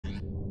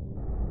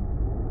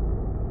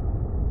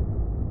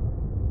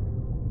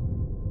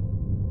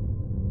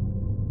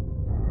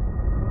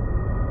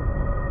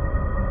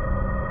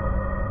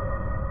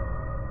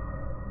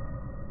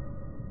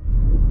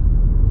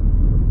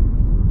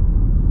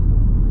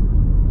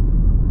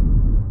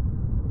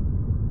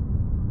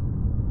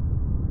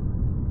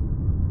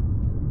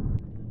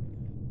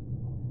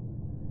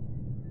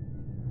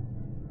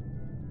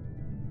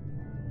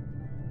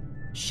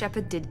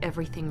Shepard did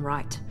everything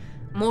right.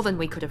 More than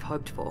we could have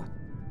hoped for.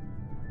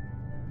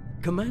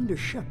 Commander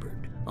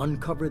Shepard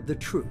uncovered the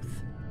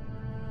truth.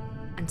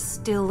 And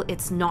still,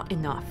 it's not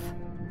enough.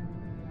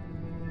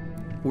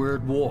 We're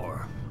at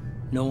war.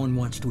 No one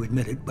wants to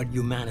admit it, but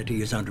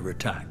humanity is under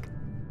attack.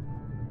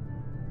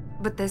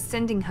 But they're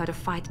sending her to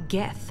fight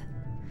Geth.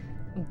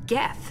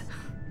 Geth!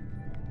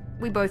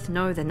 We both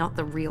know they're not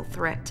the real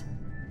threat.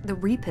 The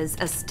Reapers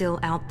are still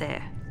out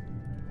there.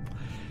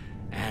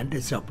 And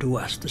it's up to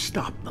us to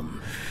stop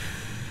them.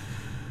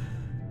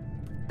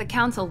 The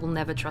Council will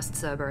never trust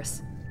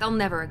Cerberus. They'll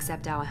never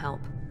accept our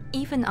help,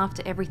 even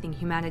after everything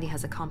humanity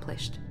has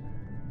accomplished.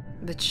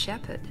 But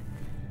Shepard,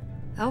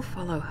 they'll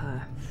follow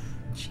her.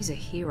 She's a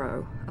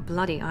hero, a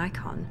bloody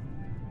icon.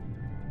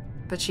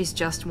 But she's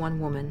just one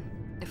woman.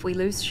 If we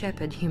lose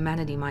Shepard,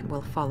 humanity might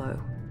well follow.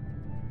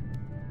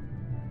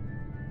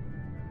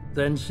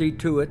 Then see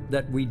to it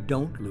that we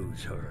don't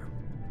lose her.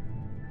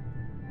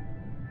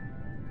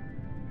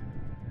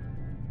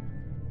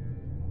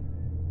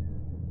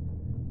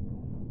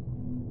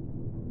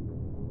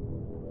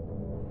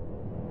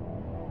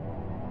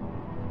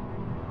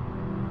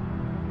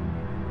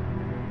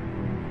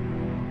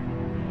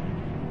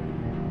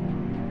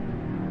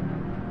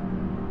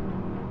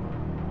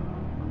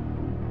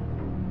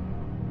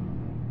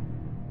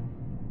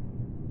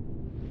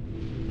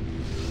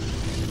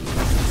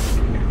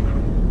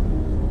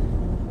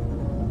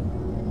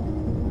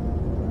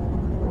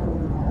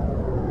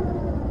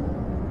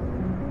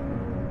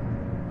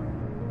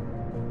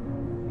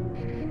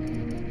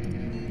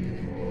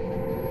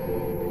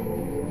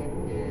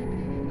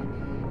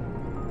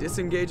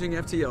 Disengaging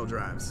FTL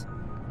drives.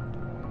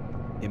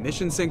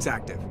 Emission sinks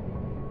active.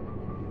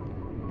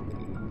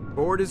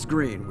 Board is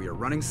green. We are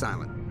running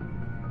silent.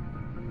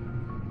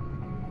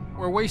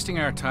 We're wasting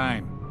our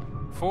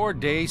time. 4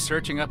 days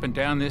searching up and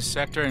down this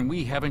sector, and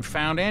we haven't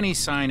found any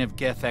sign of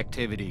Geth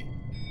activity.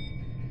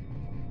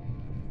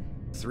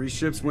 3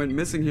 ships went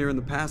missing here in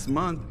the past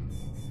month.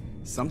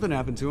 Something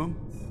happened to them.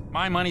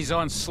 My money's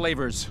on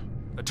slavers.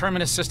 The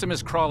Terminus system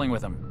is crawling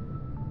with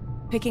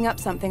them. Picking up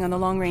something on the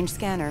long-range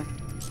scanner.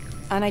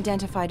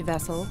 Unidentified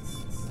vessel.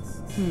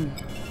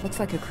 Looks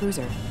like a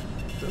cruiser.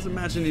 Doesn't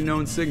match any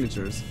known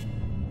signatures.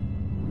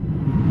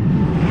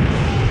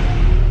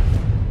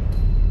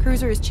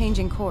 Cruiser is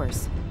changing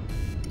course.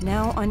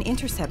 Now on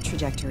intercept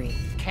trajectory.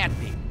 Can't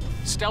be.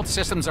 Stealth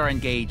systems are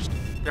engaged.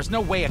 There's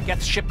no way a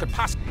Geth ship could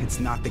possibly...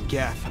 It's not the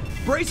Geth.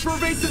 Brace for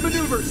evasive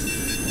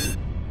maneuvers!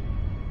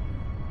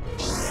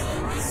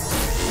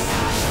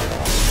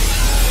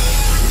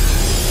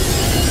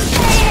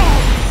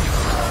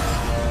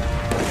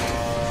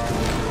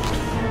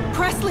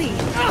 Presley!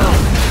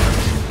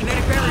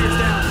 Kinetic barriers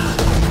down.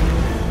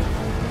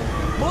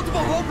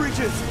 Multiple hull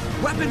breaches.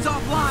 Weapons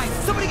offline.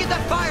 Somebody get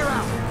that fire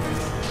out.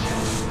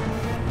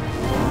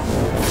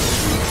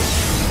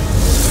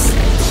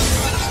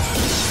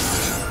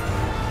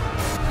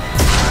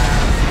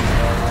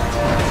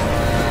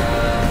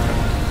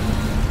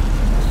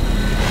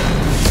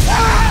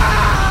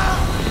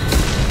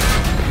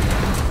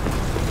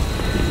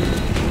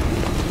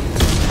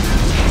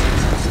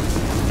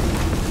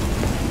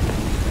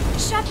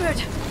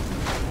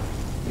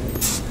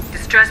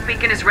 Distress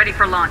beacon is ready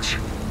for launch.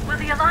 Will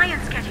the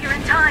Alliance get here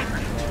in time?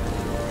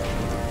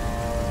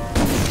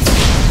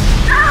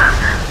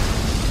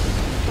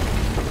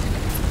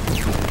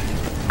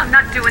 I'm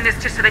not doing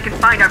this just so they can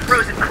find our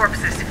frozen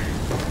corpses.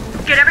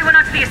 Get everyone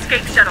onto the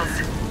escape shuttles.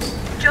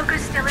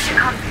 Joker's still in the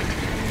cockpit.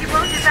 He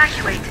won't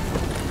evacuate.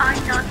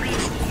 I'm not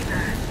leaving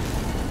either.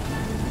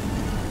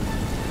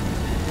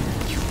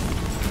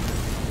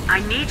 I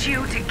need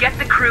you to get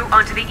the crew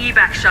onto the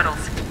evac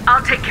shuttles.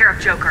 I'll take care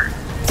of Joker.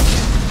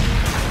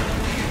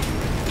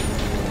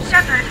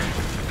 Shepard,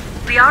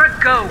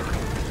 Liara, go.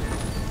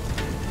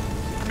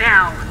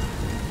 Now.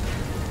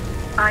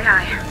 Aye,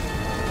 aye.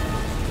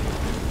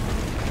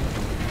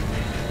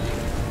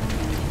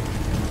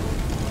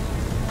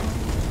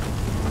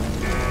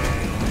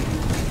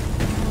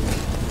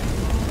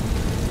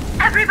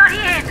 Everybody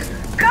in!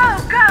 Go,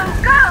 go,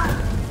 go!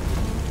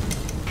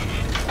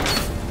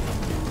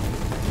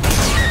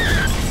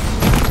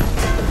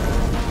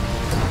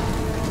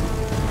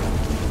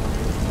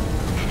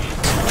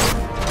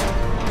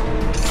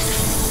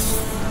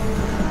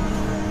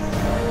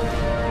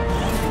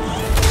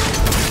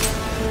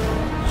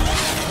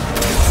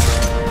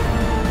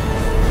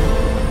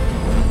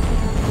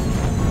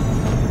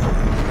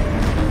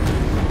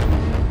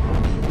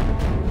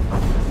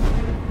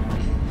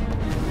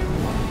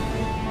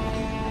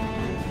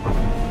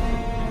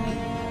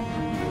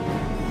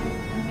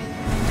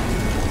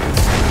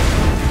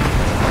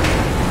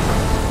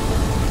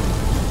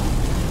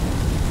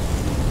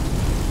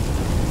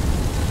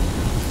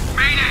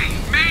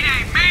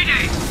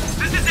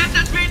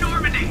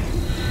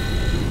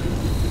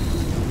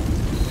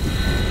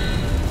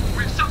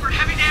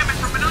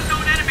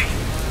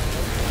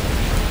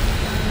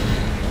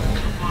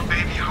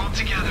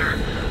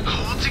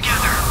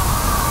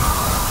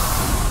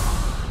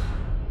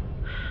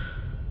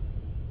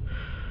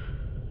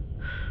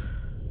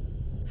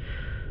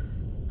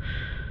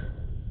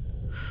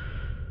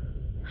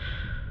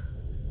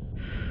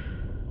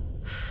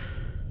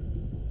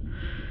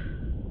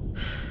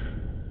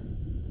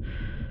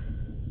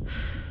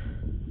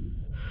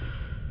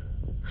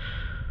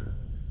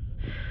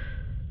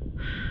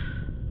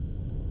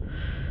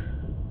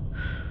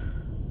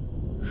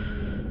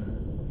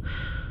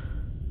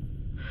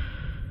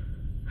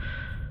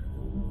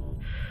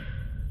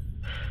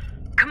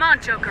 Come on,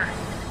 Joker.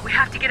 We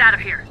have to get out of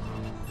here.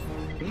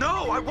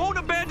 No, I won't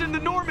abandon the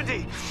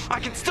Normandy! I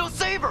can still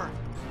save her!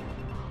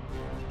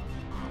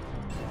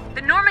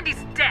 The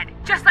Normandy's dead,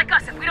 just like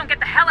us if we don't get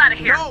the hell out of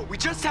here. No, we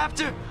just have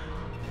to...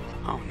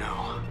 Oh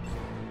no.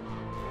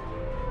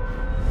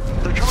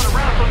 They're coming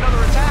around for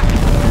another attack!